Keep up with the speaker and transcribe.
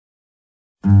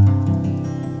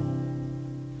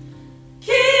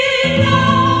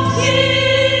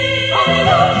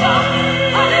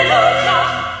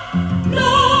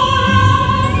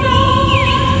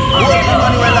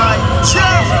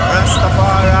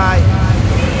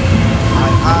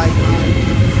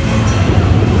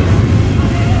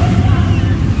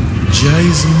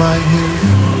is my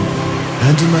help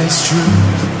and my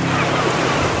strength.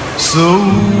 So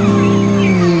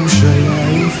shall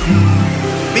I fear?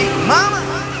 Big Mama.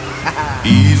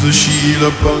 He's a shield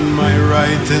upon my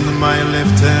right and my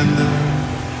left hand.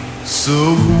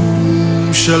 So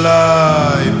whom shall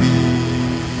I be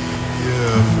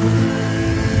afraid?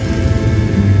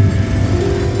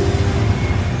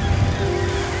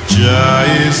 Jah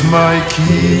is my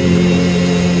king.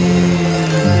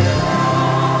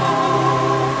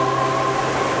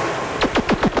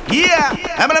 Yeah,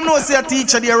 I'm gonna know say a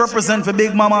teacher there represent for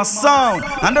Big Mama sound.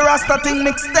 And the Rasta Ting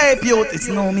Mixtape, youth. It's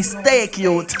no mistake,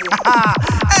 youth.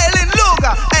 Hey, Lynn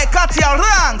Luga. Hey, Katia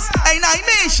Ranks. Hey,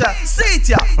 Naimisha.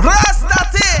 Teacha. Rasta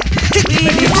Ting. Kick me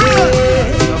in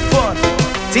the fun.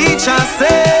 Teacher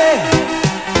say,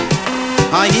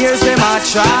 our years them a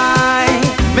try.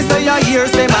 Me say your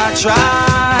years them a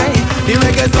try. The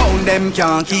reggae sound them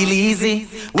can't kill easy.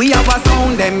 We have a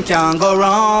sound them can't go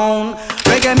round.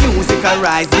 Reggae music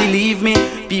arise, believe me.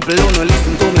 People who no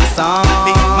listen to me song.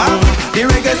 The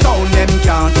reggae sound them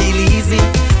can't kill easy.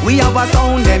 We have a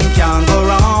sound them can't go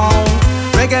round.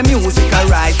 Reggae music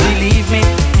arise, believe me.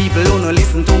 People who no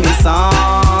listen to me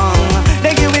song.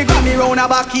 They give me Grammy round a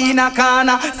back in a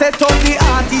corner. Set up the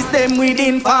artists them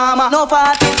within farmer. No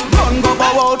artists run go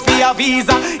out for a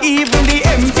visa. Even the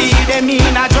MP them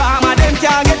in a drama. Them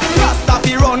can't get Rasta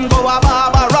fi run go a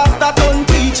barber. Rasta turn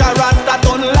teacher, Rasta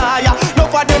turn liar. No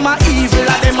for them a evil,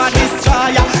 a them a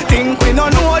destroyer. Think we no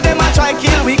know them a try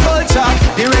kill we culture.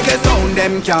 The reggae sound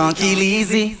them can't kill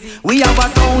easy. We have a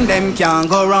sound them can't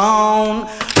go round.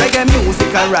 Reggae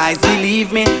music arise,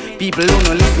 believe me. People who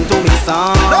no listen to me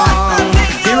song.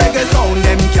 The reggae sound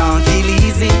them can't kill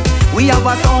easy. We have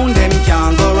a sound them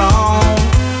can't go round.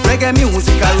 Reggae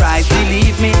music arise,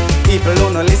 believe me. People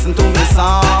who no listen to me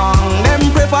song.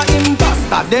 Them prefer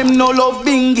imposter, them no love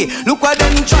bingy. Look what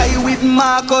them try with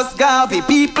Marcus Garvey.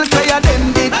 People say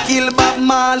them did kill Bob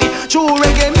Marley. True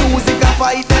reggae music a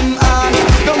fight them army.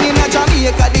 Down in a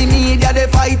Jamaica the media they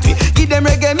fight we. Give them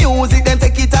reggae music, them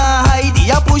take it and hide it.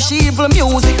 A push evil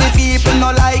music, the people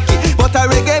no like it. But a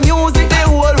reggae music the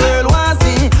whole world wants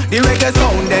see. The reggae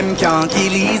sound them can't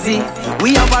kill easy.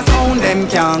 We have a sound them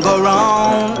can't go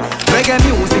round. Reggae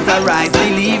music arise,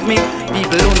 believe me.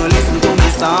 People who no listen to me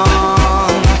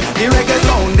song. The reggae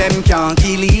sound them can't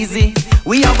kill easy.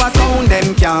 We have a sound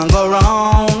them can't go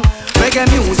round. Reggae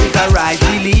music arise,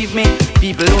 believe me.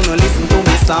 People who no listen to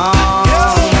me song.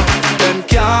 Them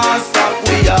can't stop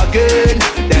we again.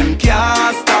 Them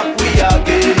can't stop we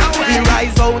again. We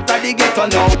rise out of the ghetto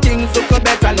now. Things look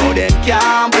better now. Them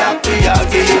can't block we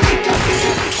again.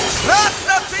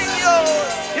 Rasta Ting, yo.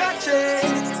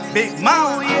 Big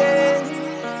Mama, yeah.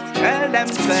 Tell them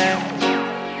say,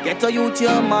 get a youth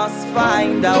you must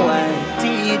find a way.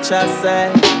 Teacher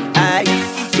say, aye.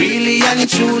 Really and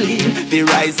truly, the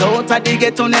rise out of the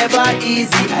ghetto never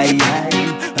easy. Aye, aye.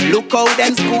 Look how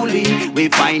them schooling. We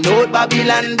find out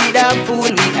Babylon did a fool we.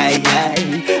 Aye,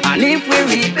 aye. And if we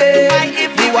rebel,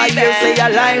 the white girl say a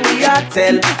lie we a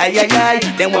tell. Aye, aye, aye.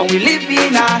 Then when we live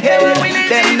in a hell,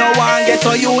 then no one get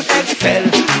a youth excel.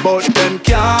 But them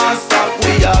can't stop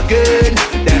we again.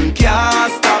 Them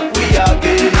can't stop we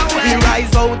again. We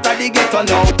rise out of the ghetto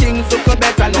now. Things look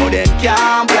better now. Them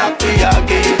can't block we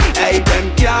again. Hey,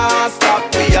 them can't stop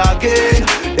we again.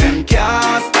 Them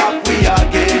can't stop we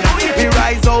again. We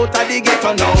rise out of the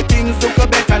ghetto now. Things look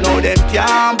better now. Them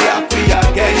can't block we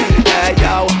again. Hey,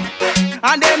 yo.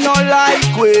 And them no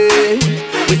like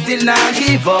we still not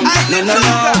give up. No, no,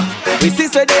 no. We see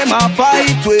say them a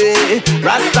fight we.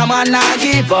 Rasta man not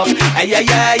give up. Ay, ay,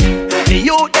 ay. The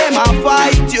youth them a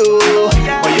fight you,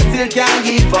 but you still can't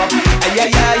give up. Ay,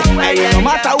 ay, ay. Ay, no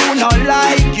matter who not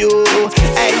like you,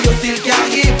 ay, you still can't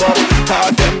give up.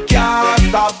 Cause them can't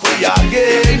stop we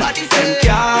again. Them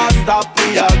can't stop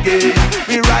we again.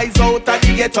 We rise out of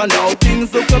the ghetto now.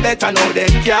 Things look better now.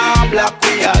 Them can't block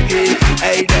we again.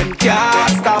 Ay, them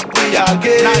can't stop we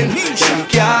again. Them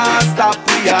can't stop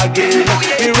we again.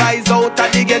 We rise out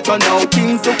of the ghetto now.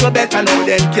 Things look better now.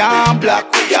 Them can't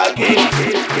block we again.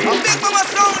 Big Mama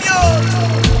sound, yo.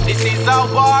 This is a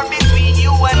war between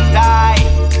you and I.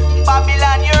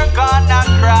 Babylon, you're gonna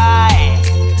cry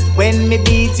when me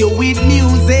beat you with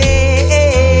music.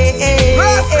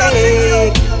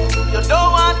 You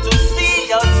don't want to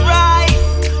see us rise.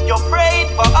 You prayed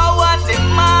for our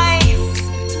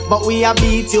demise, but we a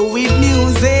beat you with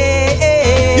music.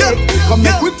 Come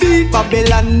make we beat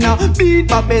Babylon now. Beat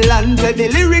Babylon. Play the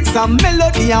lyrics and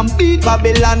melody and beat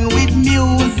Babylon with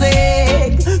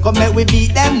music. Come make we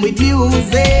beat them with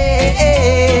music.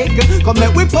 Come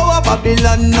make we power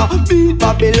Babylon, beat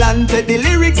Babylon. Take the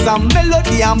lyrics and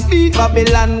melody and beat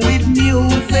Babylon with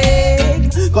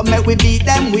music. Come make we beat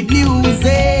them with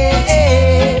music.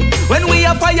 When we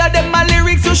a fire them a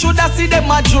lyrics, you shoulda see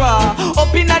them a draw.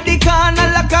 Up inna the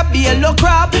corner like a yellow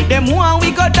crab. Them want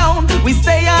we go down, we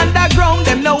stay underground.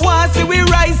 Them no want see we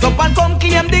rise up and come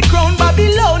claim the crown.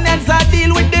 Babylonians a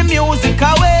deal with the music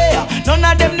away. None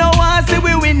of them no want see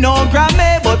we win no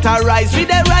Grammy, but I rise with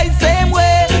the rise same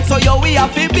way. So yo we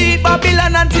have to beat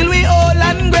Babylon until we all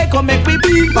and great. Come make we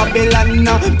beat Babylon,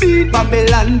 beat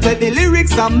Babylon. Take the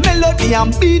lyrics and melody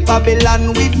and beat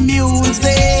Babylon with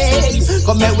music.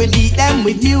 Come make we beat them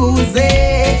with music.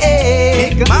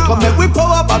 Come make we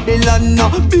power Babylon,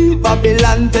 beat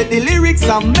Babylon. Take the lyrics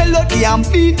and melody and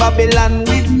beat Babylon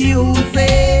with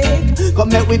music. Come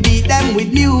make we beat them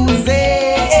with music.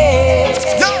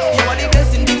 You want the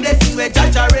blessing where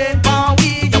Teacha rain for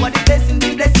we. You want the blessing,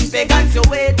 pagans you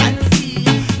wait and see.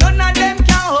 None of them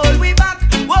can hold we back.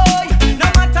 Whoa, no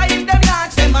matter if them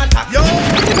launch them attack. Yo,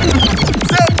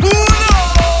 say pull.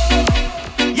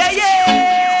 Yeah,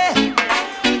 yeah.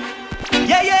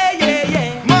 Yeah, yeah, yeah,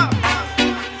 yeah. Ma,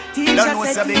 Teacha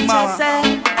said,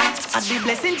 and the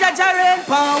blessing Teacha rain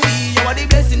for we. You want the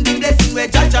blessing where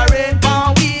Teacha rain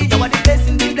for we. You want the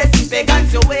blessing,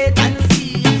 pagans you wait and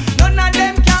see. None of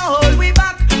them can hold we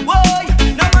back. Whoa,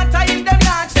 no matter if them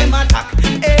launch them attack.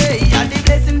 Hey, and the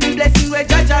blessing where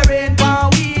Teacha rain for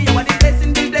we. You want the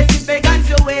blessing, pagans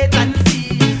you wait and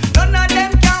see. None of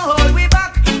them can hold we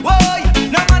back. Whoa,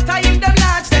 no matter if them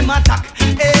launch them attack.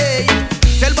 Hey,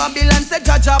 tell Babylon say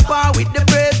Teacha power with the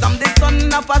praise. I'm the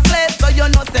son of a slave, so you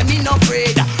know say me no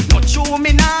afraid. Not true,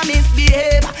 me nah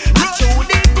misbehave. I true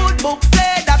the good book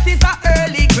say that is a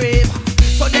early grave.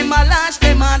 So them a launch,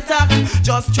 them attack.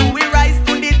 Just true we rise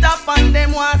to the top and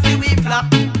them want see we flap.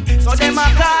 So them a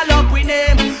call up we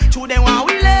name. True them want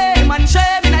we lame and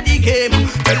shame in the game.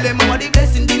 Tell them about the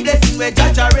blessing where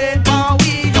Teacha rain for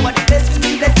we. About the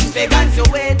blessing, pagans you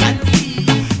wait and see.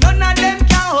 None of them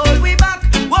can hold we back.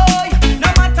 Whoa, no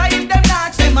matter if them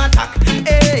launch, them attack.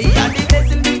 Hey, and the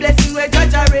blessing where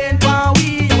Teacha rain for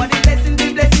we. About the blessing,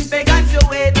 pagans you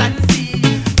wait and see.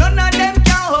 None of them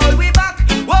can hold we back.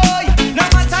 Whoa, no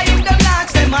matter if them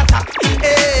launch, them attack.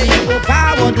 Hey, go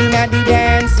forward in the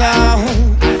dance song.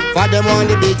 For them on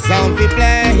the big sound we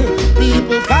play.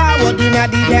 People forward in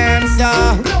the dance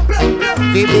song.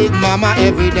 The big mama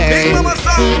every day. Big Mama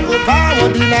song. People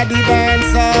forward in the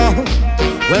dance song.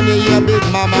 When you hear big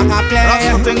mama a play,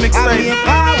 Rasta Ting Mixtape. I be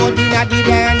forward in the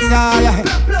dance hall.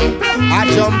 I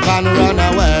jump and run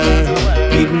away.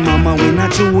 Big mama when a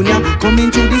junior coming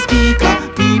to the speaker.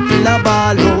 People a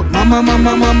ball out, mama,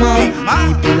 mama, mama.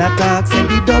 People a talk, say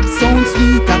the dub sound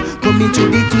sweeter. Coming to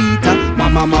the tweeter,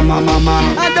 mama, mama, mama.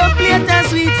 I don't play that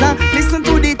sweeter, listen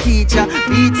to the teacher.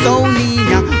 Beat sound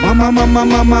linear, mama, mama,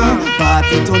 mama.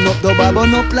 Party turn up, the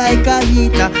burn up like a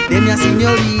heater. Them ya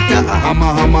señorita,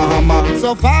 hammer, hammer, hammer.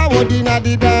 So forward in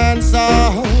the dance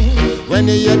hall. When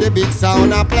you hear the big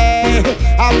sound I play,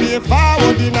 I be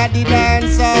forward in the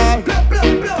dance hall.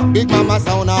 Big mama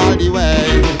sound all the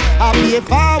way. I be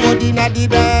forward in the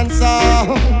dance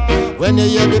hall. When you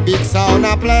hear the big sound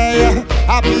I play,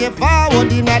 I be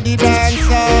forward in the dance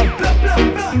hall.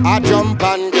 I jump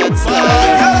and get slow.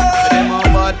 Say them a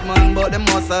bad man, but them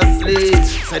must asleep.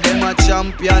 Say them a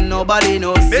champion, nobody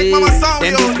knows Big it. Mama sound,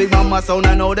 Them yo. this big mama sound,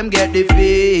 I know them get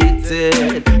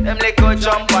defeated. Them little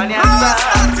jump on your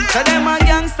side. Say them a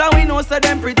gangster, we know say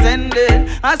them pretending.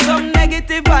 And some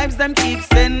negative vibes them keep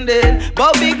sending.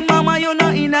 But big mama, you know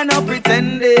in and no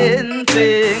pretending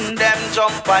thing. Them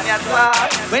jump on your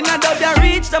side. When I dub ya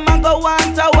reach, them a go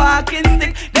want a walking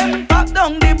stick. Them pop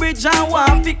down the bridge and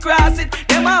want to cross it.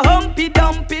 Them a humpy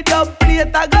dumpy dub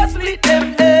plate, I go split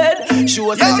them head.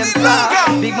 Show say them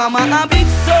star. Big mama a big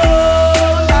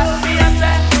soul, that's me I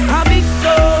say. A big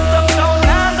soul, some sound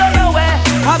not go nowhere.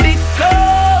 A big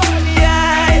soul,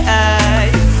 yeah.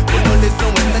 We no listen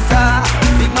when me talk.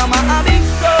 Big mama a big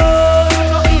soul,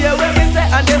 so hear when me say,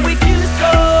 and then we kill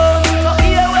soul. So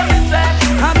hear when me say,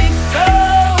 a big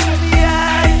soul,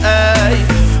 yeah.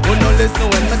 We no listen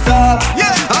when me talk. Yeah.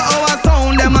 Our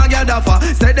sound them a gather for.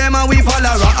 Say them a we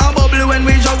follow a bubble when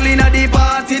we juggling at the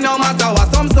party. No matter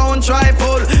what some sound try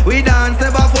pull. We dance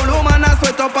never full. Woman a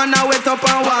sweat up and a wet up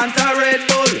and want a Red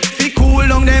Bull. Fi cool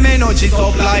down them energy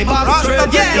supply back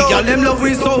straight. Yeah. The girl them love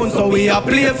we sound so we a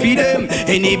play for them.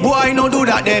 Any boy no do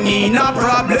that them in a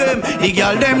problem. The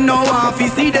girl them no want fi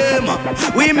see them.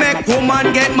 We make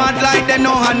woman get mad like them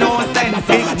no have no sense.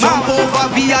 Jump over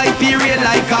VIP rail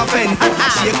like a fence.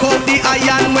 Shake out the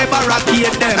iron we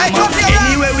barricade them.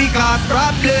 Anyway we cause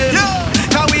problem.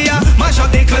 Cause we a mash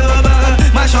up the club,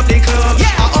 mash up the club.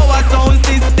 Our sound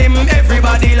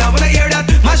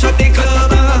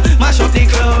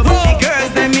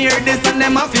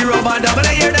rubber double.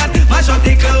 I hear that. Mash up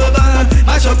the club,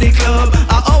 mash up the club.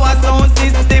 Our sound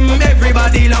system,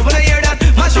 everybody love. I hear that.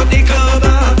 Mash up the club,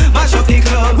 mash up the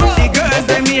club. The girls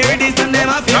them hear this and them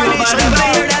a feel rubber double.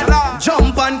 I hear that.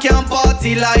 Jump and can't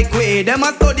party like we. Them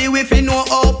a study if you know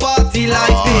how party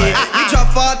life be. We drop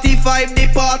 45, the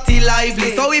party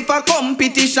lively. So if a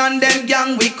competition, them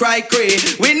gang we cry cray.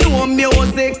 We know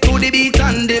music to the beat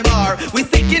and the bar. We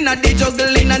sick in the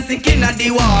juggling and sick in the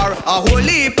war. A whole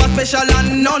heap of special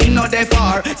and none of the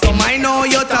far. So I know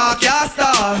you talk your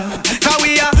star. Cause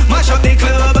we mash up the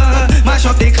club, mash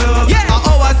up the club.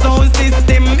 Our sound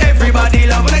system, everybody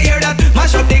love. When I hear that,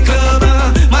 mash up the club,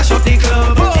 mash up the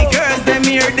club. The girls them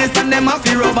hear this and them a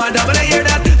feel rubber double. I hear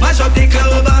that, mash up the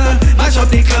club, mash up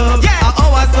the club.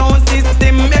 Our sound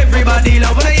system, everybody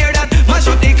love. When I hear that, mash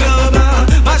up the club,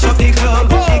 mash up the club.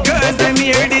 The girls them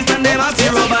hear this and them a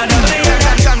feel rubber double. I hear that.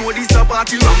 Know this a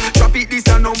party rock. Drop it, this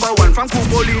a number one. From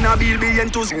Kubolina, Bilby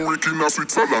and to Zurich in a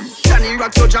Switzerland. Johnny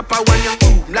Rock, so drop a one ya.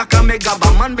 Like a mega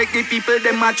bomb and make the people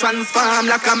them a transform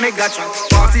like a mega trans.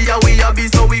 Party a we a be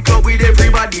so we club with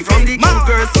everybody. From the good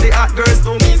girls to the hot girls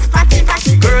to Miss Fatty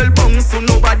Fatty. Girl bounce to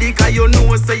nobody cause you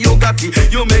know say you got it.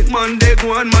 You make Monday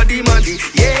go on maddy maddy.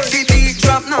 Yeah, the beat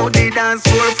drop now the dance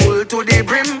floor full to the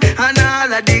brim. And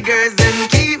all of the girls them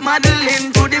keep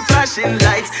modeling to the flashing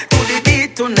lights. To the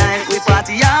beat tonight we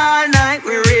party all night,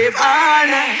 we rave all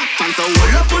night. And so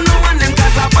hold up on no one them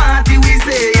cause a party we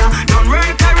say don't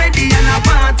work already and a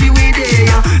party we day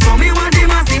so me want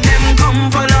them a see them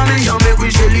come follow me. You make we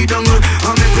shelly down,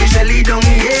 make we shelly down,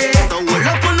 yeah. So hold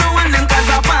up on no one them cause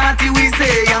a party we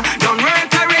say don't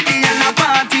work already and a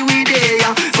party we day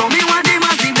so me want them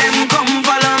a see them come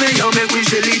follow me. You make we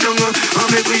shelly down,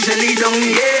 make we shelly down,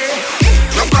 yeah.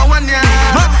 Drop a one ya,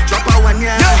 drop a one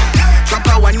ya, drop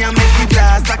a one ya, make it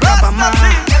last like a man.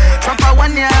 Drop a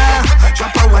one ya,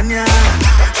 drop a one ya,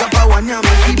 drop a one ya,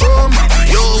 make it boom.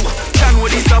 Yo, can we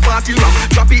this a party rock?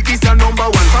 Drop it, this a number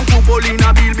one. From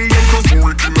Kubolina, Bilby and to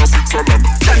Zurich in a Switzerland.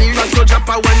 Johnny Rock, so drop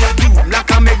a one ya, boom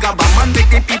like a mega bomb and make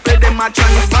the people them a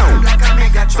transform.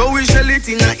 So we shell it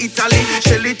in a Italy,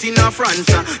 shell it in a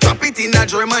France, drop it in a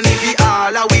Germany, we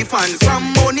all are we fans.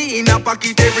 From money in a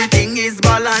pocket, everything is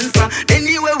balance.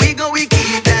 Anywhere we go, we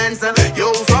keep dance.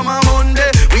 Yo, from a Monday,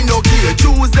 we no care.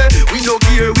 Tuesday, we no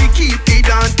care. We keep the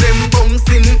dance, them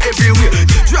bouncing everywhere.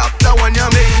 Drop that one, you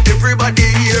make everybody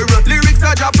hear. Lyrics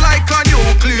are drop like a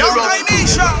nuclear. Yo,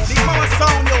 Teacha, Big Mama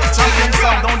sound, yo, champion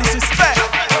sound, don't disrespect.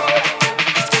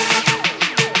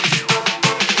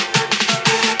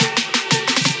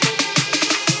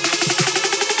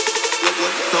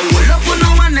 So hold up on no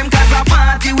one them cause a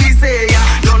party we say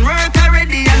don't work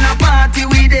already and a party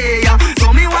we day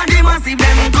so me want the massive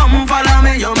them come follow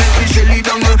me. You make me shelly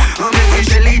down, make me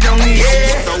shelly down,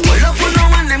 yeah. So hold up on no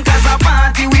one them cause a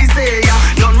party we say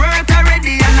don't work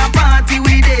already and a party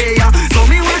we day so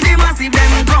me want the massive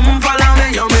them come follow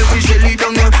me. You make me shelly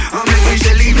down, make me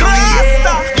shelly down,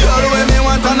 yeah. Girl, when me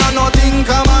want to know nothing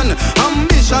common.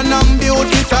 Ambition and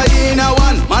beauty tie in a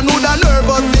one. Man who da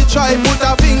nervous, they try put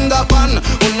a finger pan.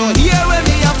 Who no hear when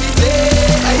me have to say,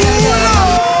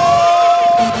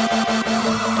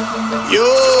 Yo,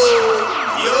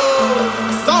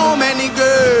 so many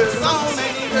girls,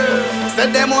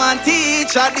 said them want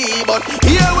Teacha D, but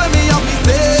hear when me have to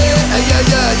say,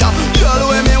 Girl,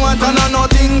 when me want to know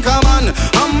nothing common.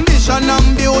 Ambition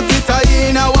and beauty tie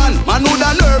in a one. Man who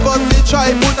da nervous, they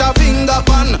try put a finger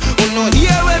pan. Who no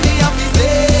hear when me have to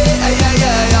say,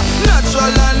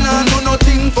 Natural and no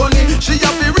nothing funny. She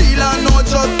have be real and not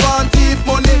just want thief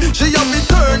money. She have be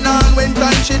turn on when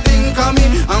time she think of me.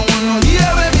 And who no hear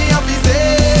when me have to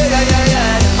say,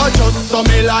 I just saw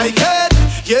me like it,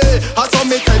 yeah. I saw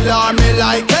me tell her me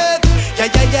like it,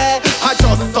 yeah. I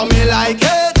just saw me like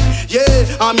it,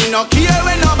 yeah. I me no care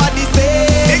when nobody say,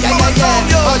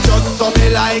 I just saw me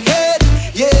like it,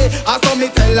 yeah. I saw me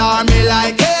tell her me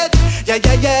like it,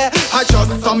 yeah. I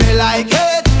just saw me like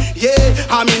it, yeah.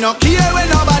 I me no care when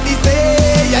nobody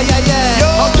say, yeah.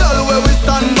 A girl where we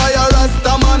stand by a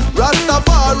Rasta man,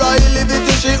 Rastafari live it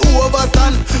till she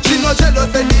overstand. She no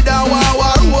jealous and did a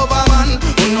war over man.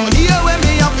 Who no hear when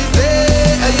me have to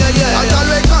say, a girl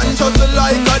we conscious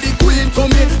like a the queen to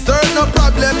me. Certain no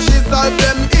problem, she solve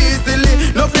them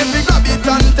easily. No fear me grab it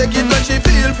and take it when she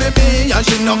feel for me. And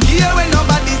she no care when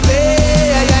nobody say,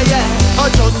 I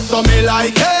just saw me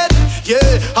like it,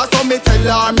 yeah. I saw me tell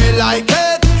her me like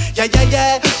it,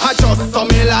 yeah. I just saw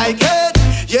me like it,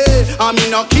 yeah. I me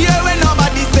no care when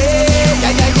nobody say,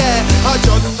 I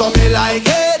just saw me like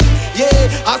it, yeah.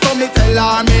 I saw me tell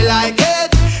her me like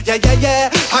it, yeah.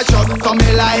 I just saw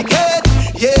me like it,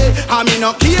 yeah. I me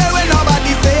no care when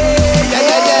nobody say,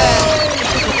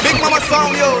 yeah. Big Mama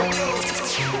sound, yo.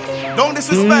 Don't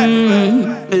disrespect.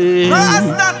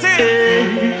 Rasta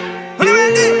Ting.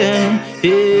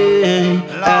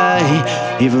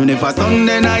 Even if a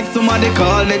Sunday night somebody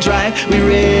call the drive, we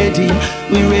ready,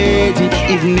 we ready.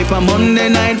 Even if a Monday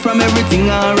night from everything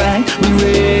alright, we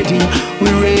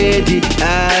ready,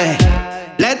 aye.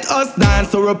 Let us dance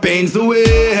so our pains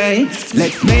away.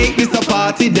 Let's make this a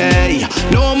party day.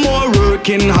 No more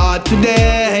working hard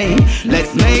today.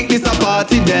 Let's make this a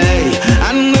party day.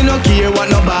 And we don't care what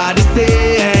nobody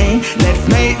say. Let's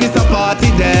make this a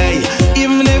party day.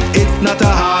 Even if it's not a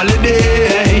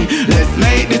holiday. Let's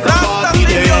make this a party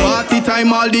day. Party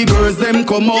time all the girls them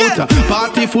come out.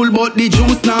 Party full but the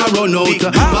juice now run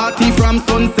out. Party from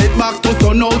sunset back to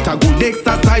sun out. A good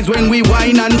exercise when we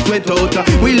whine and sweat out.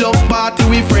 We love party,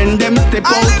 we friend them step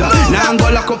out. Now go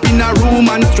lock up in a room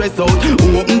and stress out.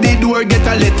 Open the door, get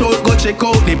a let out, go check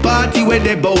out the party where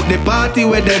they bout, the party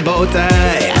where they bout.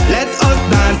 Let us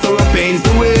dance our pains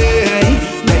away.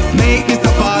 Let's make this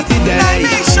a party day.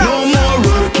 No more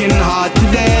working hard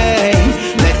today.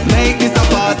 Let's make this a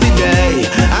party day.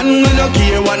 And we don't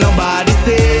care what nobody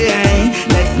say.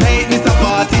 Let's make this a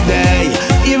party day.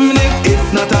 Even if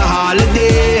it's not a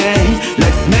holiday.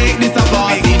 Let's make this a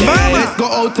party day. Let's go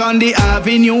out on the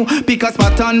avenue, pick a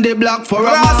spot on the block for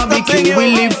a barbecue.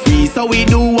 We live free, so we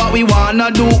do what we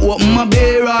wanna do. Open a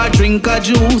beer or drink a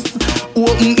juice.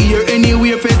 Open ear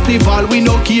anywhere, festival we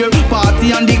no care.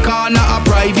 Party on the corner, a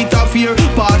private affair.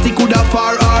 Party coulda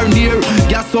far or near.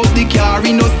 Gas up the car,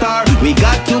 we no star. We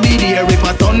got to be there. If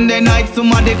a Sunday night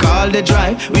somebody call the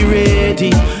drive, we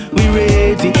ready, we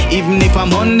ready. Even if a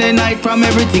Monday night from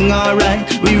everything alright,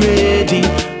 we ready,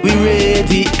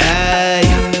 aye.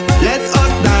 Let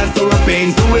us dance our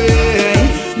pains away.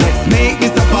 Let's make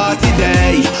this a party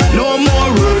day. No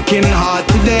more working hard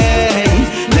today.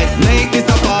 Let's make this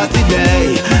a party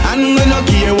day. And we don't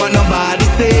care what nobody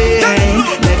say.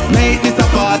 Let's make this a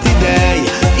party day.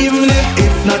 Even if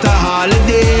it's not a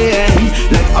holiday.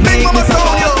 Let's make this a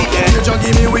party day. Teacha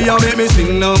give me way and make me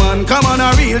sing now man. Come on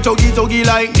a real tuggy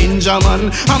like ninja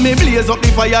man. And me blaze up the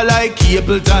fire like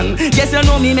Capleton. Yes you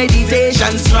know me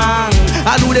meditation strong.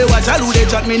 I do they watch, I do they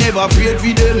chat, me never afraid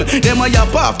for them. Them a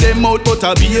yap off them out but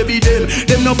a baby them.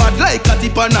 Them no bad like a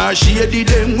tip and a shady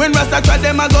them. When Rasta try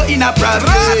them I go in a problem.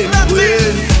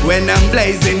 When I'm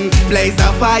blazing, blaze a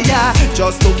fire.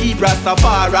 Just to keep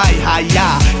Rastafari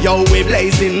higher. Yo we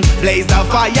blazing, blaze a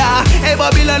fire. Hey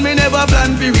Babylon me never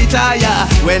plan to retire.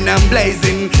 When I'm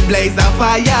blazing, blaze a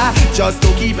fire. Just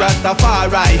to keep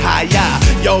Rastafari higher.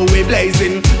 Yo we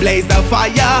blazing, blaze a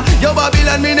fire. Yo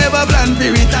Babylon me never plan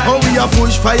to retire. Oh we a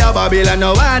push fire, Babylon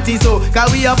no want it so.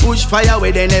 Cause we a push fire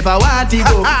where they never want it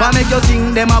go. Why make you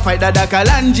think them a fight the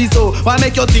Dakalanji so? Why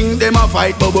make you think them a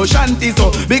fight Bobo Shanti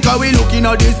so? Because we looking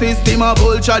at the system a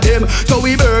vulture them. So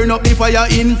we burn up the fire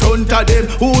in front of them.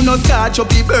 Who no scotch up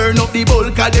the burn up the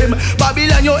bulk of them.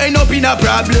 Babylon you end up in a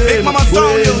problem. Hey, mama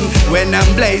when I'm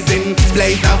blazing,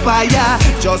 blaze a fire.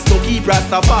 Just to keep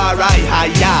Rastafari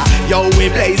higher. Yo we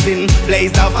blazing,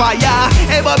 blaze a fire.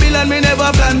 Hey Babylon me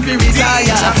never plan to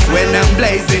retire. When I'm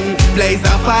blazing, blaze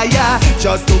a fire.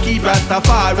 Just to keep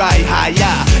Rastafari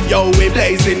higher. Yo we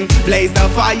blazing, blaze a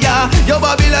fire. Yo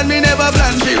Babylon me never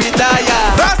plan to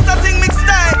retire. Rasta Ting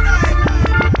Mixtape.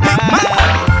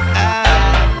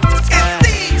 It's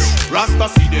Teach. Rasta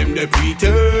see them they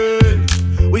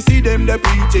pretend. We see them they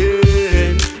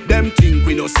pretend. Them think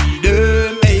we no see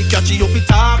them. Hey catchy you fi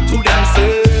talk to them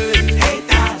say.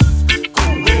 Haters, go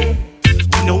away.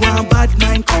 We no want bad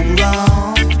mind come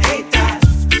wrong.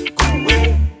 Haters, go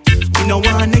away. We no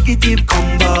want negative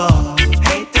come back.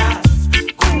 Haters,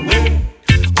 go away.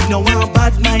 We no want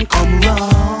bad mind come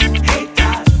wrong.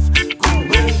 Haters, go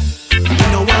away. We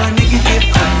no want negative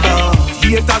come back.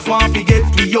 Haters want to get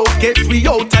we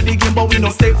out of the game, but we no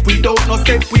step without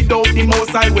the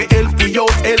most high we help we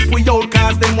out,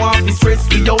 cause them want to stress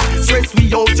we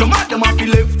out, your mad them want to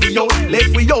left we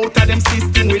out of them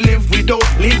system we live without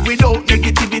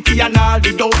negativity and all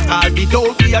the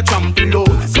doubt we a trample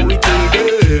out, so we tell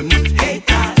them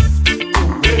haters, go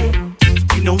away.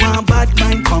 We no want bad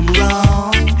mind come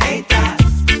wrong.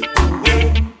 Haters, go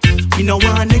away. We no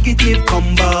want negative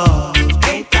come back.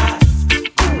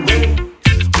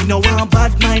 We no want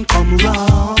bad mind come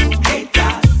wrong.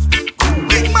 Haters,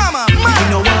 Big Mama, we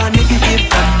no want negative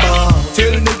come back.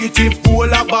 Tell negative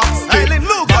pull a box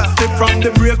step from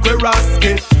the break where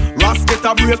Rasket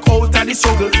a break out of the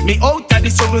struggle. Me out of the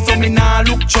struggle so me nah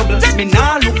look trouble.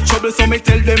 So me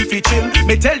tell them fi chill.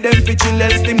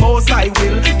 Else the most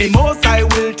I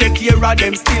will take care of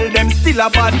them still a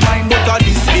bad mind. But at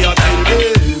this me I tell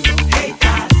them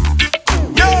haters,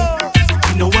 yo,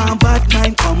 we no want bad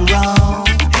mind come wrong.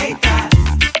 Haters,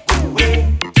 go away.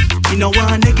 no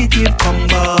want negative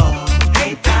combo.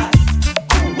 Haters,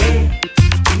 away.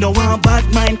 We no want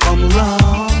bad mind come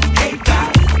wrong. Haters,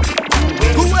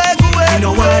 away. We no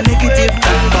want negative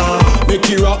combo. Make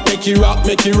it rock, make it rock,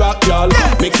 make it rock, y'all.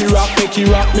 Make it rock, make it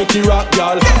rock, make it rock,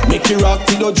 y'all. Make it rock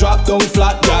till you drop down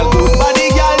flat, y'all. Good body,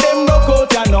 y'all, them rock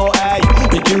out, ya know, aye.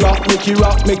 Make it rock, make it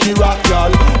rock, make it rock,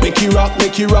 y'all. Make it rock,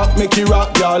 make it rock, make it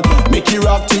rock, y'all. Make it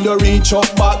rock till you reach up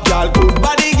back, y'all. Good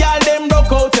body, y'all, them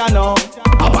rock out, ya know.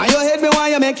 Up on your head, me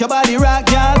want you make your body rock,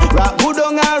 y'all. Rock good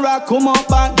down and rock come up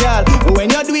back, y'all. When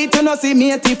you do it, you know see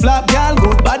me a flap, y'all.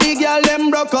 Good body, y'all,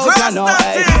 them rock out, ya know,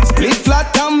 aye. Split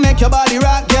flat, come make your body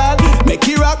rock, y'all. Make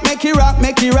it rock, make it rock,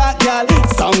 make it rock, y'all.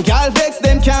 Some gal vex,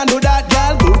 them can't do that,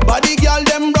 y'all. Good body, y'all,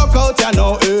 them rock out, ya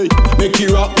know, hey. Make it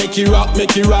rock, make it rock,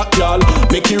 make it rock, y'all.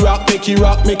 Make it rock, make it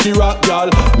rock, make it rock, y'all.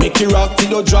 Make it rock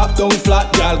till you drop down flat,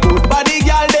 y'all. Good body,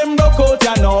 y'all, them rock out,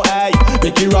 ya know, hey.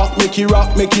 Make it rock, make it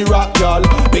rock, make it rock, y'all.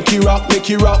 Make it rock, make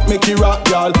it rock, make it rock,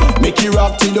 y'all. Make it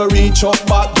rock till you reach up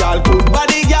back, y'all. Good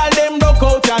body, y'all, them rock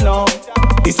out, ya know.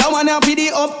 This I wanna for the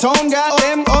uptown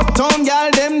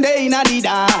girl, them they inna the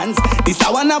dance. This I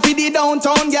wanna for the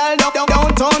downtown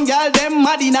girl, them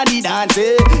mad inna the dance.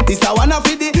 This I wanna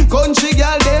for the country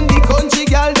girl,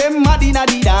 them mad inna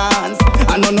the dance.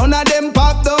 And none of them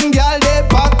pop down girl,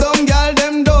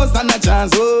 them don't stand a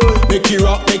chance. Oh. Make it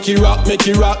rock, make it rock, make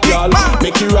it rock, y'all.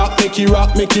 Make it rock, make it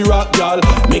rock, make it rock, y'all.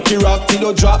 Make it rock till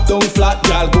you drop down flat,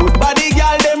 y'all. Good body,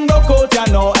 y'all, them rock out, ya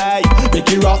know, aye.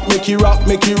 Make it rock, make it rock,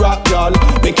 make it rock, y'all.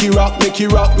 Make it rock, make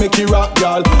it rock, make it rock,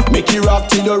 y'all. Make it rock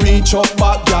till you reach up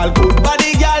back, y'all. Good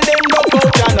body, y'all, them rock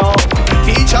out, ya know.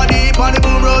 Teacha deep on the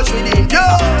boom rush rhythm. Yo,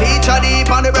 Teacha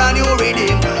deep on the brand new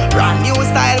rhythm. Brand new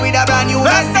style with a brand new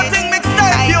Rasta message. Ting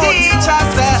Mixtape, yo. Teacha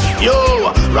say, Yo,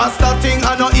 Rasta thing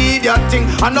and no idiot thing.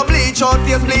 And no bleach out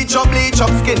face, bleach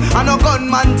up skin. And no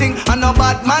gunman thing, and no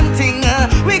bad man thing.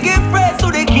 we give praise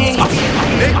to the king.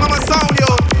 Big Mama sound, yo.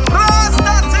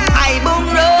 Rasta Ting. I boom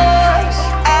rush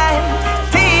and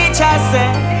Teacha say,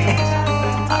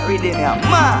 I read him here,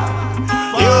 man.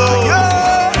 Yo,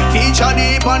 Teacha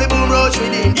deep on the boom rush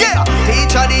rhythm. Yeah.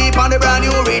 Teacha deep on the brand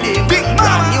new rhythm. Big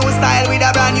Brand Mama. new style with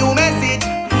a brand new message.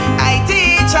 I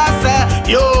Teacha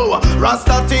say, Yo,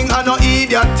 Rasta thing and no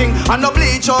idiot thing. And no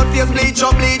bleach out face, bleach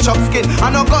up skin.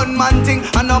 And no gunman thing,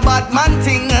 and no bad man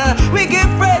thing. we give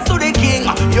praise to the king.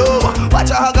 Yo,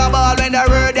 watch a hug a ball when the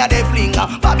word ya they fling.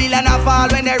 Babylon a fall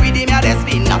when the rhythm ya they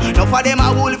spin. No for them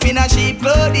a wolf in a sheep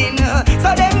clothing,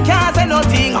 so them can't say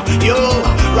nothing. Yo,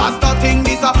 Rasta thing,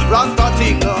 this a Rasta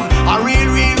thing. A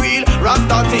real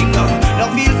Rasta thing. No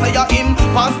feel say ya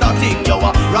imposter thing. Yo,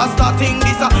 Rasta thing,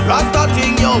 this a Rasta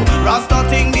thing. Yo, Rasta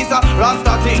thing, this a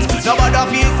Rasta thing. Nobody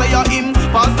feel say ya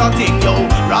imposter thing. Yo,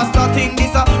 Rasta thing,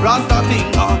 this a Rasta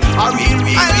thing. A real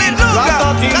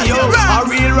Rasta thing. Yo, a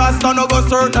real Rasta no go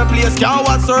certain place. Can't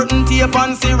watch certain tape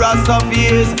and see Rasta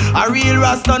face. A real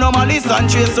Rasta no malice and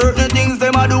chase certain things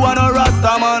them a do and no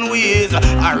Rasta man ways.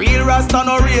 A real Rasta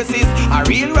no racist. A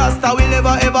real Rasta will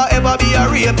never ever be a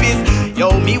rapist. Yo,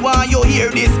 me want you hear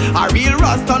this. A real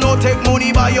Rasta no take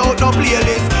money buy out no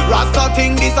playlist. Rasta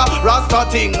thing, this a Rasta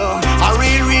thing. A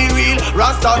real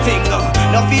Rasta thing.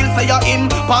 No feel say ya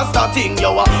imposter thing.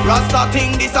 Yo, Rasta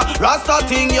thing, this a Rasta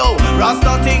thing. Yo,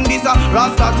 Rasta thing, this a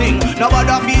Rasta thing.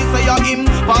 Nobody feel say ya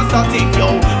imposter thing.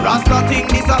 Yo, Rasta thing,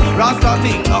 this a Rasta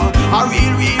thing. A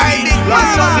real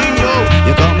Rasta thing. Yo,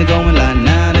 you got me going like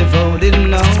 94. Didn't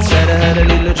know that I had a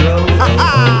little trouble.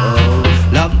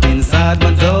 Locked inside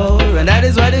my door, and that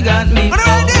is why they got me for.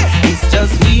 It's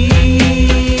just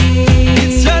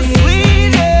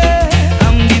sweet, yeah.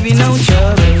 I'm giving no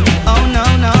trouble. Oh no.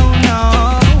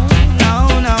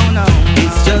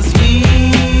 It's just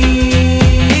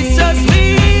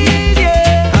sweet,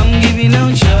 yeah. I'm giving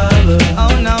no trouble.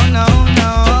 Oh no.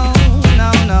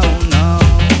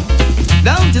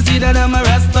 Don't you see that I'm a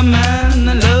Rasta man?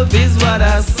 And love is what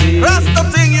I see. Rasta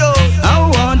Ting, yo.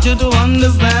 I want you to understand.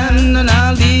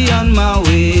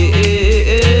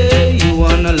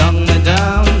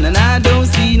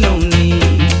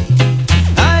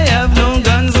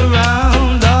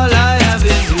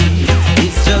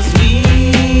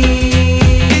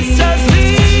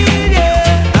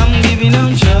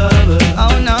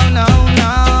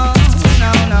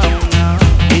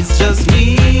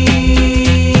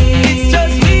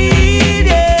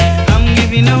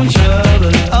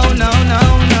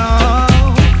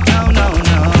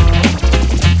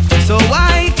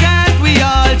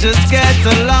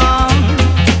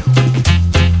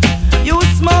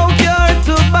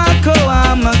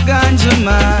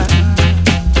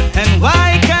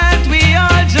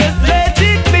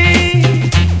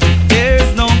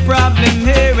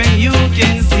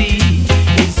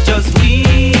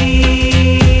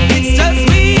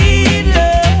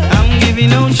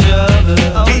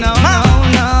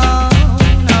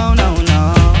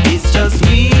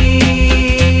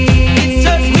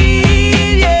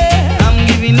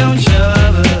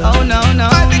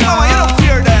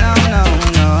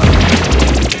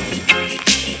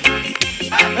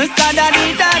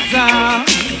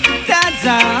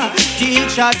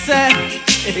 Teacha said.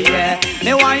 Yeah,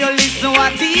 me want you listen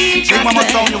what Teacha Big Mama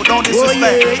said. sound, you don't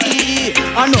disrespect. Oh,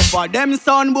 yeah. Enough of them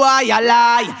son boy a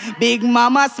lie. Big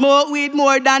Mama smoke weed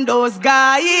more than those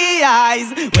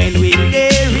guys. When we they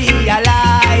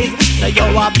realize, so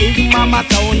you a Big Mama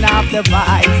sound of the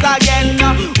vibes again.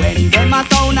 When them a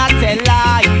sound a tell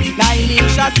lie,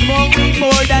 9-inch a smoke weed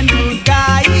more than those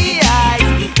guys.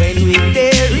 When we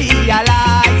they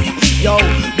realize, yo,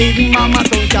 Big Mama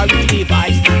sound carry the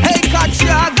vibes. Hey, catch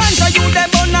ya ganja, you them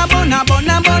bunna.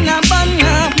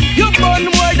 You burn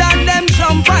more than them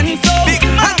champagne, so Big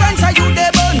I ganja you the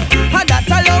bun, and that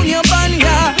alone you burn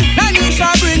ya. Nanisha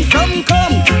bring some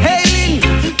come, hey Lynn,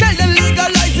 tell them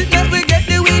legalize it, let we get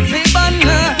the weed free bun.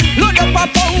 Load up a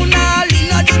pound,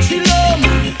 in a ditchy lum.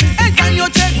 And can you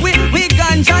check we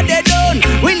ganja they done?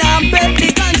 We not bet the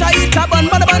ganja it a bun.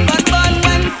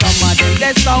 When some of them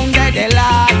they sound they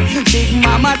lie. Big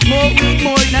Mama smoke weed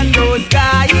more than those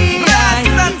guys.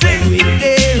 When we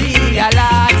they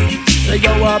realize, so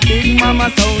you a Big Mama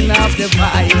sound of the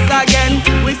vibes again.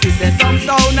 We see say some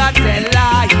sound a tell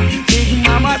lie. Big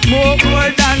Mama smoke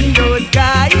more than those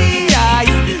guys.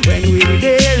 When we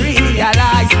they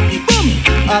realize, boom,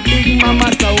 a Big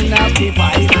Mama sound of the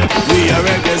vibes. We are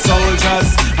reggae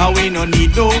soldiers, and we no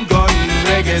need no gun.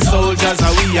 Reggae soldiers,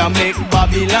 and we a make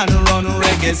Babylon run.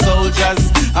 Reggae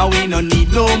soldiers, and we no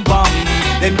need no bomb.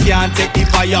 Them can't take the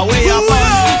fire away upon.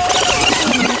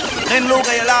 Then look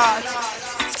at your lad.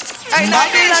 Hey,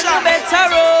 Babylon better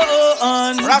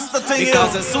run. Rasta Ting,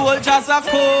 because the soldiers are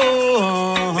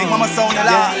cold. Big Mama sound a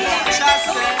lot.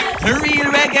 The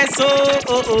real reggae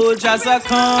soldiers are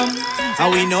come,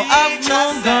 and we no have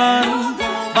no gun.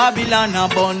 Babylon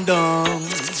abundant.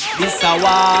 This a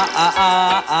war,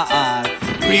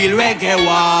 real reggae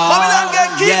war. Babylon get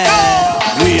kicked out.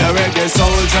 We are reggae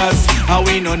soldiers, and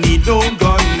we no need no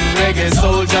gun. Reggae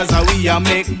soldiers, and we a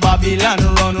make Babylon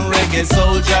run. Reggae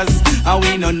soldiers, and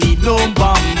we no need no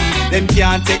bomb. Them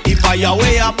can't take the fire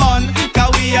away upon.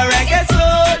 Cause we are reggae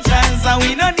soldiers, and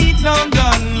we no need no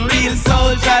gun. Real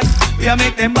soldiers, we a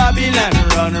make them Babylon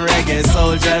run. Reggae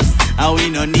soldiers, and we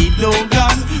no need no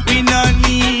gun. We no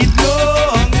need no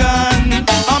gun.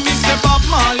 And Mr. Bob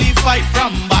Marley fight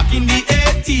from back in the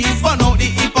 80s. Burn out the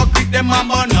hypocrite, them and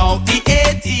burn out the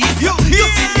 80s. You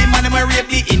see the man them rape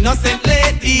the innocent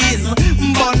ladies.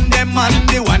 Burn them and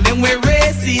the one them we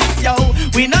racist. Yo,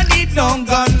 we no need no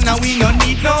gun, and we no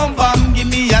need no bomb. Give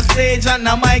me a stage and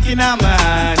a mic in a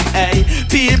man. Hey,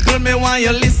 people, me want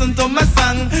you listen to my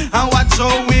song and watch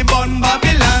how we burn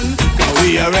Babylon. Cause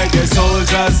we are reggae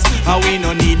soldiers, and we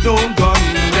no need no gun.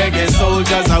 Reggae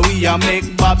soldiers, and we a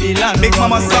make Babylon. Big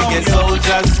Mama sound. Reggae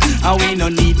soldiers, and we no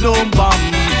need no bomb.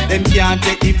 Them can't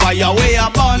take the fire away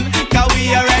upon. Cause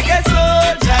we are reggae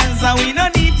soldiers, and we no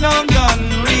need no gun.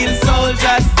 Real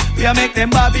soldiers, we a make them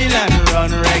Babylon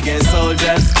run. Reggae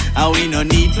soldiers, and we no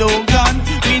need no gun.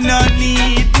 We no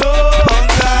need no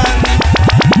gun.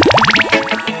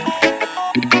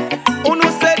 Uno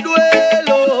se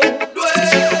duelo,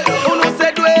 uno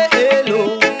se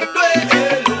duelo,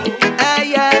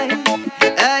 ay ay,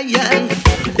 ay ay.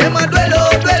 Dem a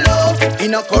duelo,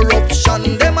 in a corruption.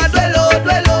 Dem a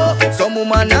duelo, some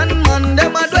woman and man.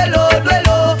 Dem a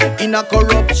duelo, in a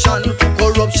corruption.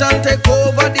 Corruption take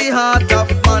over the heart of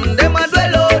man. Dem a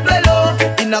duelo,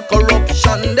 in a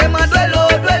corruption. Dem a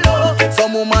duelo,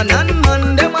 some woman and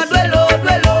man. Dem a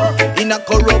duelo, in a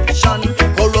corruption.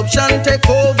 Corruption take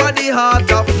over the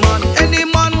heart of man. Any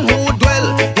man who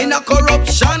dwell in a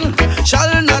corruption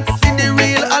shall not see the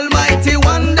real Almighty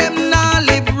One. Them nah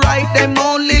live right, them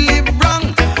only live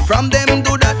wrong. From them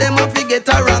do that, them a forget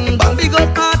a wrong bang. Big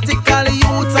up article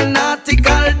youth and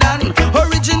article done.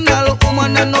 Original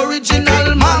woman and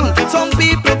original man. Some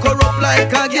people corrupt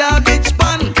like a garbage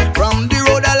pan. From the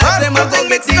road I like them a go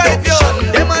make the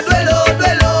option. Them a duelo,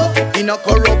 in a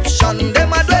corruption.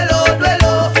 Them a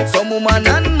duelo, some woman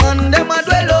and man. Them a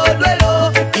duelo,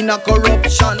 in a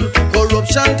corruption.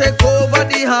 Corruption take over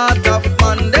the heart of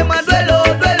man. Them a duelo,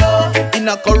 in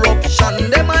a corruption.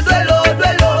 Them a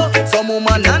duelo, some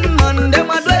woman and man. Them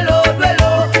a duelo,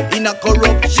 in a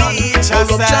corruption.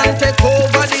 Corruption take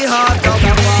over the heart of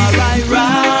man.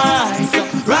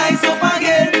 Rise up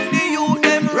again. The youth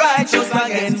them righteous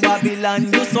again. Babylon,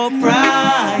 you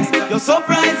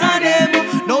surprise on them.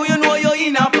 Now you know you're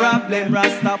in a problem.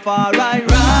 Rastafari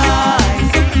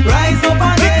rise up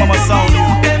again. Big Mama sound. The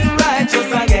youth them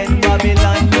righteous again.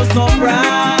 Babylon, you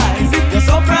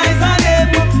surprise on them.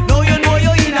 Now you know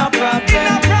you're in a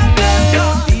problem.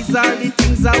 These are the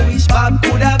things I wish Bob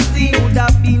could have seen. Would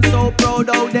have been so proud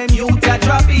of them youth are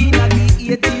trapping. And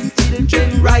the 80s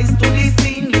children rise to the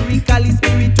scene. Lyrically,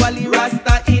 spiritually,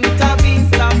 Rasta intervene.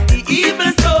 Stop the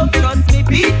evil stuff, trust me,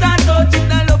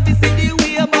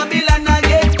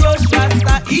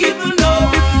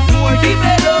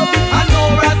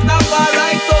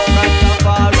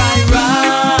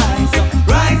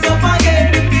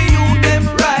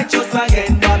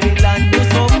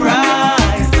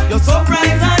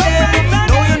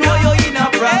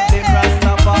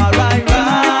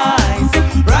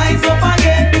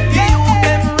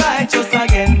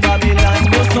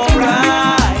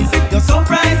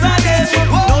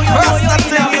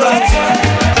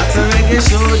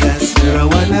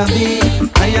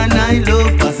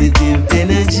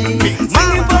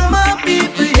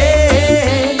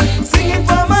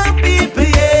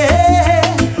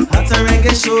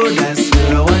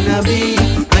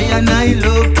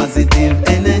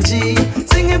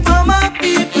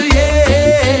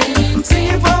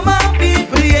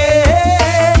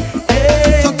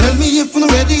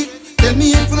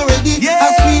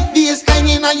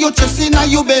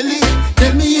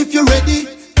 me if you're ready.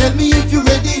 Tell me if you're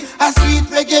ready. A sweet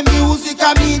reggae music,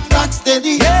 I meet rock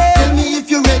steady. Tell me if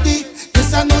you're ready.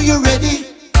 Yes, I know you're ready.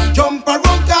 Jump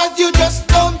around cause you just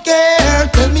don't care.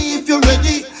 Tell me if you're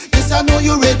ready. Yes, I know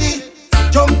you're ready.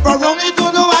 Jump around, it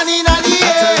to no one in the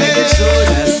air. At a reggae show,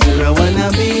 that's where I wanna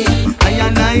be.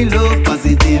 I love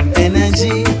positive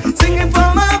energy. Singing for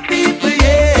my people,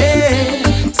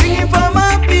 yeah. Singing for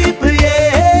my people,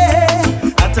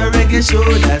 yeah. At a reggae show,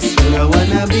 that's where I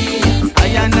wanna be.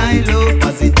 I love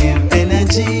positive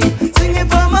energy. Singing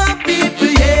for my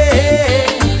people, yeah.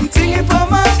 Singing for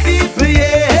my people,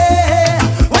 yeah.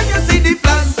 When you see the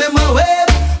flags, them a wave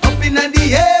up in the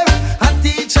air. A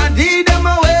teacher did them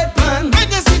a wave, man. When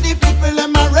you see the people,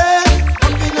 them a red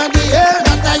up in the air.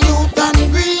 That a youth and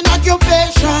green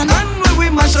occupation. And when we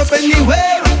mash up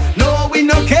anywhere, no we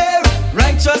no care.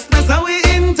 Righteousness our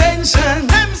intention.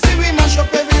 Them see we mash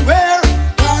up everywhere.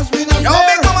 Cause we no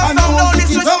care. And know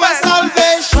this is our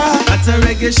salvation. At a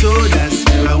reggae show, that's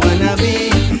where I wanna be.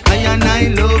 I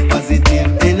love positive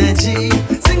energy.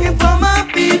 Singing for my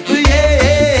people,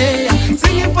 yeah.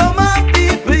 Singing for my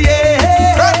people,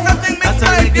 yeah. At a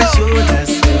reggae show,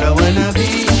 that's where I wanna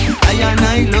be.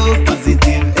 I love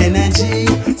positive energy.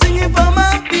 Singing for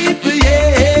my people,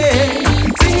 yeah.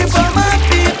 Singing for my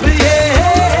people,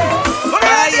 yeah.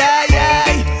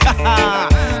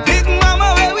 Big mama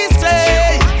where we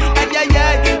say,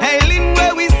 hey Lynn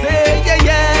where we say,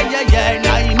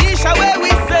 Nisha where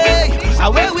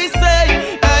we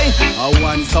say, hey. A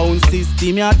one sound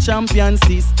system, your champion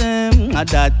system. A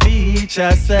that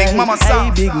Teacha say, Big Mama hey,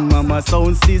 sound. Big Mama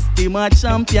sound system, a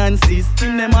champion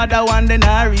system. Them other one they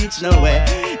not reach nowhere.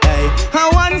 Hey, a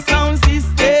one sound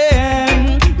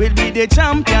system will be the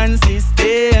champion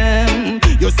system.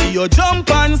 You see your jump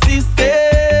on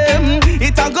system,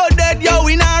 it a go dead, yo,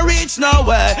 we not reach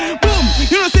nowhere. Boom,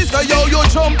 you know sister, yo, you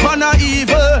jump on a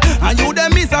evil, and you the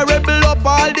miserable up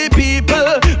all the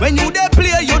people. When you the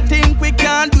play, you think we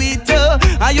can't do it,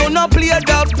 and you not play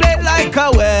the play like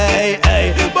a way.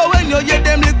 But when you hear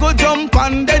them little jump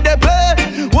on they play,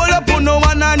 hold up on no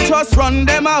one and just run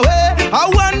them away. I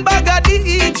one bag of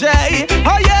DJ,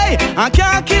 oh yeah, I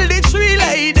can't kill the three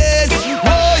ladies.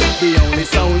 Oh, the only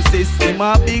sound system,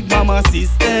 a Big Mama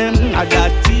system, I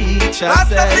got Teacha.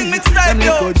 Rasta Ting Mixtape, them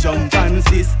yo. little jump on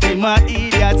system, a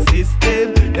idiot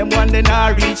system. Them one they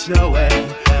not reach nowhere.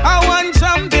 I want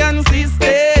champion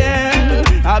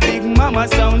system, a Big Mama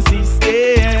sound system.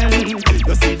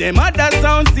 You see them other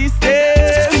sound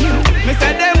system, me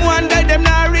say them one day them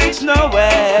not reach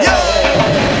nowhere.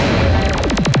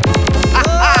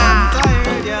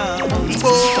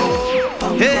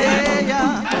 Hey,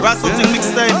 yeah. Rasta Ting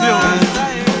Mixtape, yo.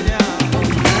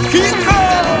 Keep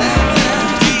going.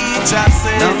 Teacha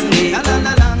say,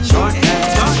 Short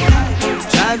night,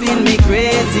 driving me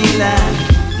crazy like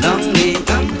long day.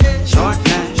 Short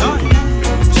night,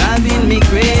 driving me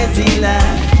crazy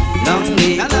like long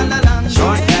day.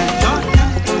 Short night,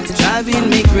 driving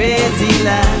me crazy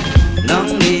like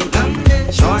long day.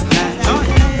 Short night,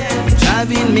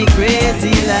 driving me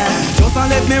crazy like. Just a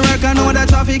let me work, I know the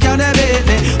traffic can debate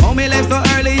me. How me left so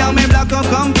early, how me block up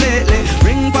completely.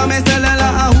 Ring for me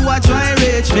cellular, who a try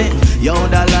reach me. Yo,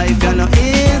 the life you know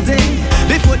easy.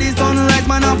 Before the sunrise,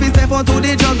 man, I fi step out to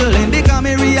the juggling. Because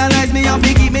me realize me have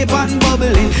to keep me pot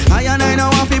bubbling. I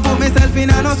now have to put myself in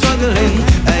and no struggling.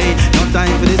 Hey, no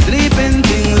time for the sleeping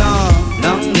thing,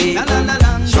 long day,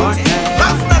 short night.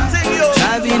 Rasta Ting, yo.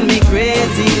 Driving me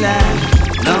crazy like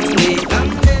long day,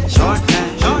 short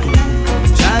night.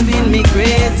 Driving me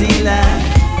crazy like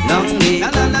long day,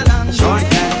 short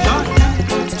night.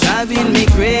 Driving me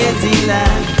crazy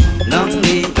like long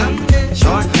day,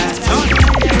 short night.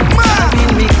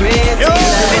 Driving me crazy like.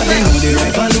 The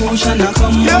revolution a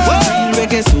come.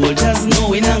 Reggae soldiers know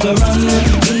we not go run.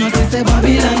 You know say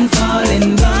Babylon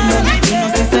falling down. You know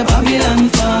say Babylon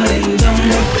falling down.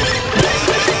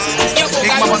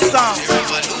 Big Mama sound.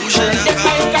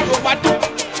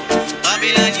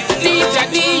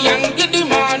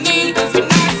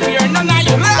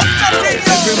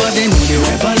 Everybody know the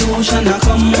revolution a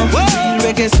come. Real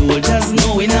reggae soldiers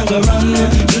know we not go run.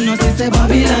 You know say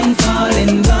Babylon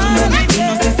falling down. You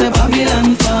know say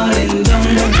Babylon falling down.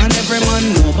 And every man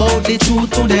know about the truth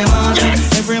to them heart.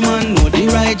 Every man know the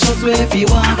righteous way if he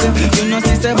walk. You know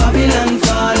say Babylon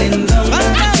falling down.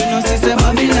 You know say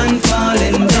Babylon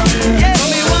falling down. So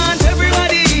me want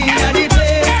everybody in the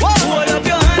place. Hold up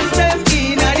your hands them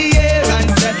in the air and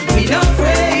say we not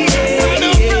afraid.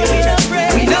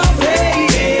 We not afraid.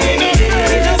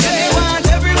 Me want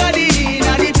everybody in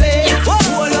the place.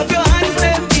 Hold up your hands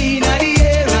them in the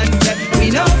air and say we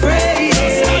not afraid.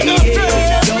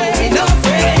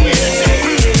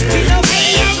 We not afraid.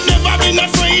 I have never been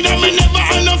afraid. afraid and me never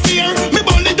have no fear. Me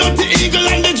born the dirty eagle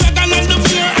and the dragon and the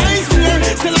bear. I swear,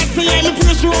 still I say I'm a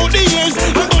prayer throughout the years.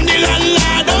 I'm born the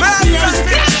landlord upstairs.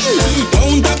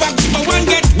 Don't have a give a one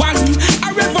get one. A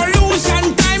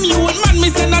revolution time you and man. Me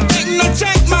say no take no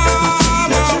check man.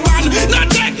 No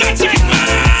take no check man.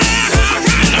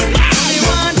 I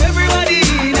want everybody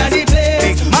in the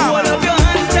place. Hold up your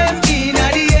hands, step in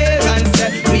the air and say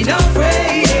we not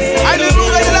afraid.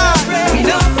 We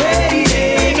not afraid. I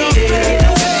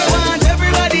want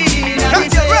everybody in the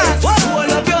place.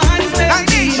 Hold up your hands, step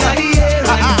in the air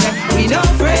and say we not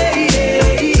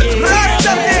afraid.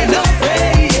 Rasta Ting.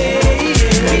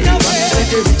 We not afraid.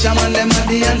 The richer man them at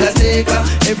the undertaker.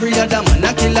 Every other man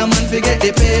a kill a man forget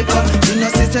the paper. You know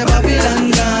sister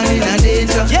Babylon gone in a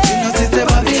danger. You know sister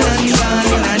Babylon gone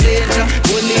in a danger.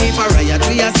 Only if a riot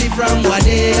we a see from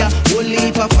Wadea. Only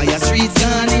if a fire streets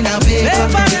gone in a paper.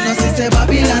 You know sister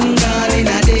Babylon gone in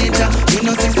a danger. You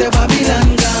know sister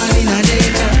Babylon gone in a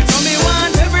danger. So me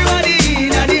want everybody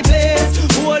in a the place.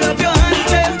 Hold up your hands,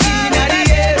 step in the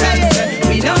air and say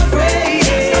we not afraid.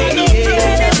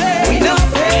 We not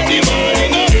afraid.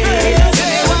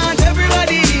 I want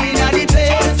everybody in the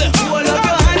place. Hold up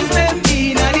your hands, step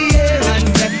in the air and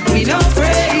say we not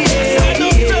afraid.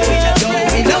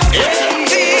 We not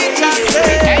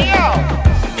afraid.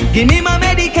 Give me my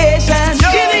medication.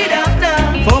 Give it up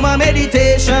now for my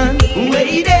meditation.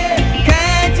 Wait there,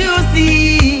 can't you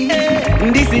see?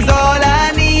 This is all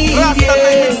I need. Rasta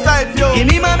Ting Mixtape, yo. Give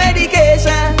me my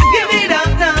medication. Give it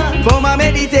up now for my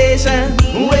meditation.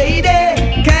 Wait there,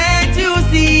 can't you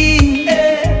see?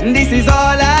 This is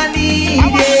all I need.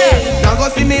 Yeah. Now go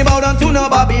see me bow down to no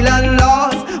Babylon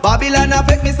laws. Babylon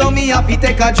affect me so me have to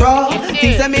take a draw.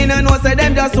 Things say me no know say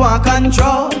them just want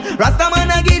control. Rasta man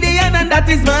a Gideon and that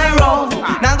is my role.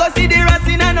 Now go see the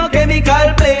Rasta in no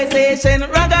chemical PlayStation.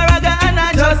 Raga and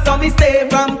I just saw me stay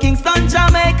from Kingston,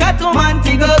 Jamaica to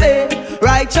Montego Bay.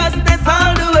 Righteousness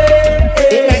all the way.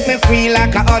 It make me feel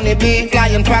like a honeybee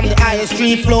flying from the highest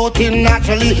tree, floating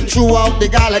naturally throughout the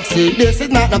galaxy. This is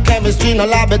not no chemistry, no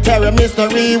laboratory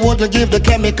mystery. Wouldn't give the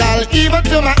chemical even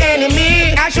to my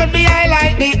enemy. I should be high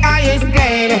like the highest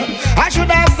plane. I should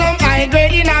have some high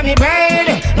grade in my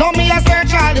brain. Know me a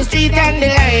search all the street and the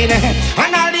lane,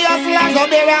 and all the hustlers out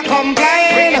there a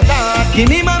complain. Give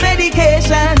me my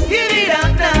medication. Give it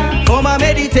up now for my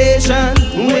meditation.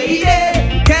 Wait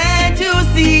there, can't you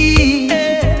see?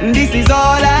 This is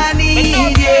all I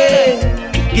need.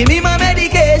 Yeah. Give me my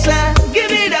medication.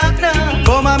 Give it up now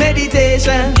for my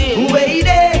meditation. Wait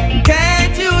there,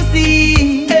 can't you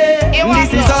see?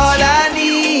 This is all I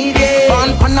need. Yeah.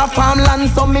 Born on a farmland,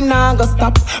 so me nah go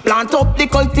stop. Plant up the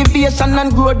cultivation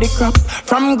and grow the crop.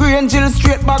 From Grangeville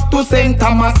straight back to St.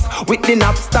 Thomas, with the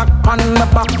knapsack on my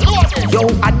back. Yo,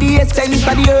 at the essence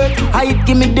of the earth, I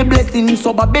give me the blessing.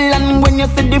 So Babylon, when you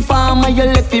see the farmer, you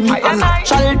left him. A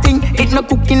natural thing, it no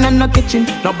cooking and no kitchen.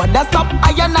 Nobody stop,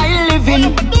 I and I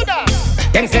living.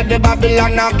 Them said the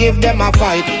Babylon now give them a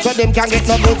fight, so them can get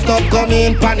no good stuff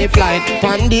coming pan the flight.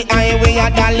 Pan the highway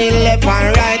a dolly left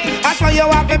and right. That's why you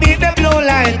have to beat the blue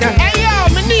light. Hey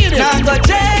yo, me need it. Now go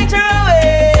change your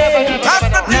way.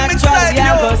 Rasta Ting Natural, Mixtape, we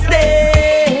a go yo.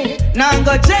 stay. Now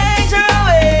go change your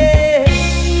way.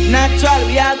 Natural,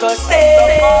 we a go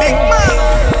stay. Big man,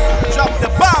 drop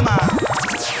the bomber.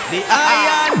 The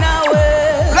iron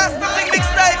away. Rasta Ting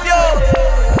Mixtape, yo.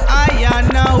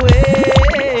 Iron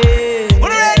away. You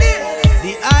ready?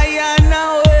 The iron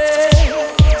away.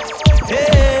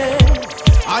 Hey.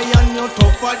 Iron you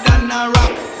tougher than a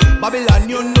rock. Babylon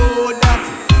you know that.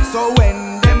 So when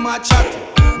them a chat,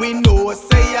 we know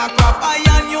say a crap.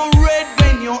 Iron you red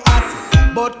when you hot,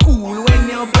 but cool when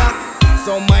you black.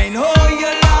 So mind how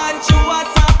you launch you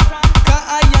attack. 'Cause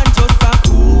iron just a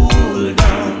cool down.